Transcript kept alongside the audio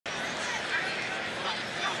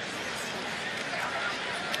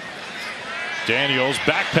Daniels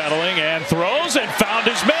backpedaling and throws and found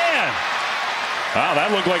his man. Wow, that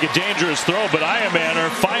looked like a dangerous throw, but Ayoomanoor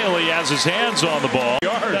finally has his hands on the ball.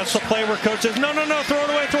 That's the play where coach says, no, throw it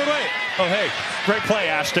away, throw it away. Oh, hey, great play,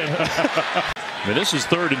 Ashton. I mean, this is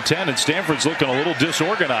 3rd and 10, and Stanford's looking a little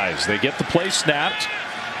disorganized. They get the play snapped.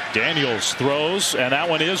 Daniels throws, and that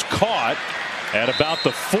one is caught at about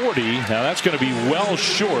the 40. Now that's going to be well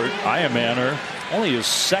short. Ayoomanoor, only his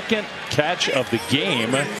 2nd catch of the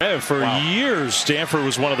game. For years, Stanford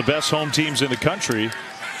was one of the best home teams in the country,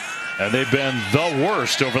 and they've been the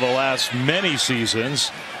worst over the last many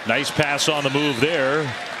seasons. Nice pass on the move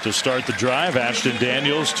there to start the drive. Ashton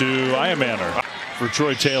Daniels to Ayoomanoor. For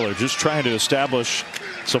Troy Taylor, just trying to establish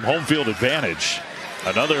some home field advantage.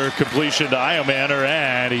 Another completion to Ayoomanoor,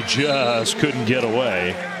 and he just couldn't get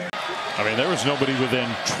away. I mean, there was nobody within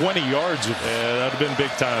 20 yards of that would have been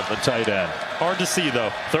big time at the tight end. Hard to see,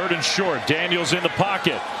 though. 3rd and short. Daniels in the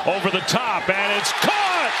pocket. Over the top, and it's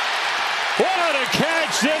caught! What a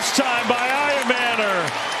catch this time by Ayoomanoor.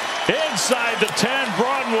 Inside the 10,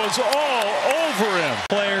 Broughton was all over him.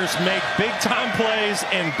 Players make big-time plays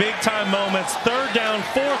in big-time moments. 3rd down,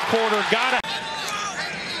 4th quarter. Got it.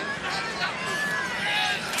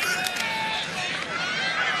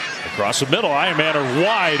 Across the middle, Ayoomanoor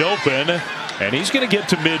wide open, and he's going to get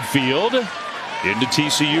to midfield into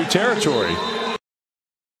TCU territory.